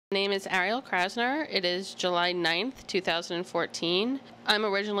My name is Arielle Krasner. It is July 9th, 2014. I'm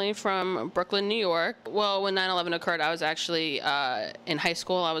originally from Brooklyn, New York. Well, when 9/11 occurred, I was actually in high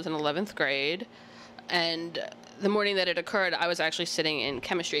school. I was in 11th grade. And the morning that it occurred, I was actually sitting in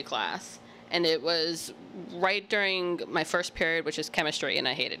chemistry class. And it was right during my first period, which is chemistry, and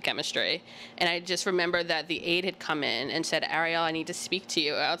I hated chemistry. And I just remember that the aide had come in and said, "Arielle, I need to speak to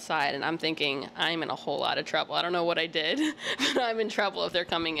you outside." And I'm thinking, I'm in a whole lot of trouble. I don't know what I did, but I'm in trouble if they're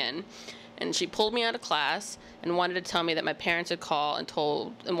coming in. And she pulled me out of class and wanted to tell me that my parents had called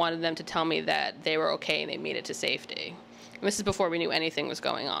and wanted them to tell me that they were okay and they made it to safety. And this is before we knew anything was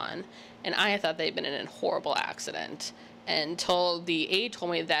going on. And I thought they'd been in a horrible accident. Until the aide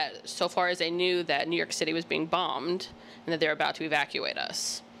told me that, so far as they knew, that New York City was being bombed and that they were about to evacuate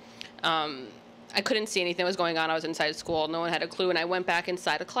us. I couldn't see anything that was going on. I was inside school. No one had a clue. And I went back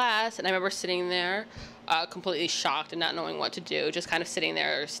inside a class, and I remember sitting there completely shocked and not knowing what to do, just kind of sitting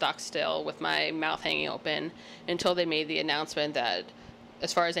there stock still with my mouth hanging open until they made the announcement that,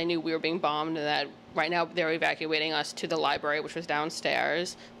 as far as I knew, we were being bombed and that right now they were evacuating us to the library, which was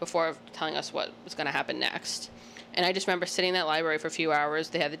downstairs, before telling us what was going to happen next. And I just remember sitting in that library for a few hours.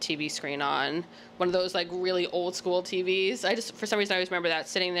 They had the TV screen on, one of those like really old school TVs. For some reason, I always remember that,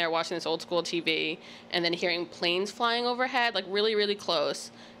 sitting there watching this old school TV and then hearing planes flying overhead, like really, really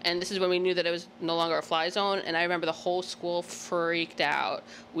close. And this is when we knew that it was no longer a fly zone. And I remember the whole school freaked out.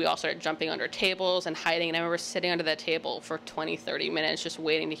 We all started jumping under tables and hiding. And I remember sitting under that table for 20, 30 minutes just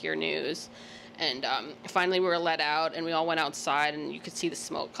waiting to hear news. And finally we were let out and we all went outside and you could see the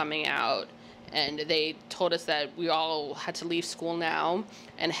smoke coming out. And they told us that we all had to leave school now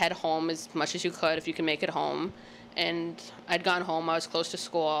and head home as much as you could if you can make it home. And I'd gone home, I was close to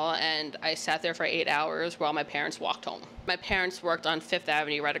school, and I sat there for 8 hours while my parents walked home. My parents worked on Fifth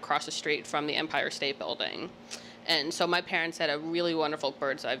Avenue right across the street from the Empire State Building. And so my parents had a really wonderful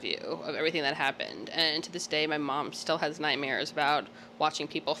bird's eye view of everything that happened. And to this day, my mom still has nightmares about watching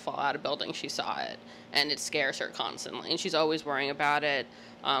people fall out of buildings. She saw it, and it scares her constantly, and she's always worrying about it.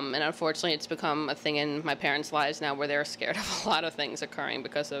 And unfortunately, it's become a thing in my parents' lives now where they're scared of a lot of things occurring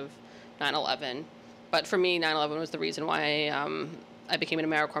because of 9/11. But for me, 9/11 was the reason why I became an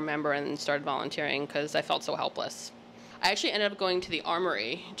AmeriCorps member and started volunteering, because I felt so helpless. I actually ended up going to the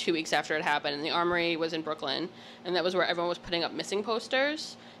Armory 2 weeks after it happened, and the Armory was in Brooklyn, and that was where everyone was putting up missing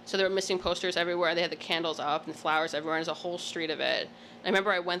posters. So there were missing posters everywhere. They had the candles up and flowers everywhere, and there's a whole street of it. And I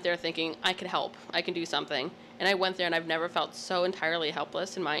remember I went there thinking, I can help, I can do something. And I went there, and I've never felt so entirely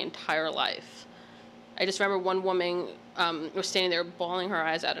helpless in my entire life. I just remember one woman was standing there bawling her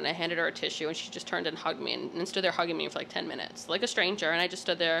eyes out, and I handed her a tissue, and she just turned and hugged me, and stood there hugging me for like 10 minutes, like a stranger, and I just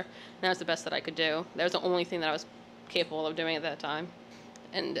stood there, and that was the best that I could do. That was the only thing that I was capable of doing at that time.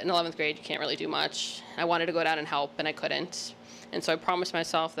 And in 11th grade, you can't really do much. I wanted to go down and help, and I couldn't. And so I promised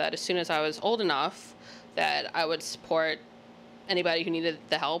myself that as soon as I was old enough, that I would support anybody who needed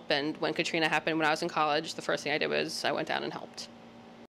the help. And when Katrina happened when I was in college, the first thing I did was I went down and helped.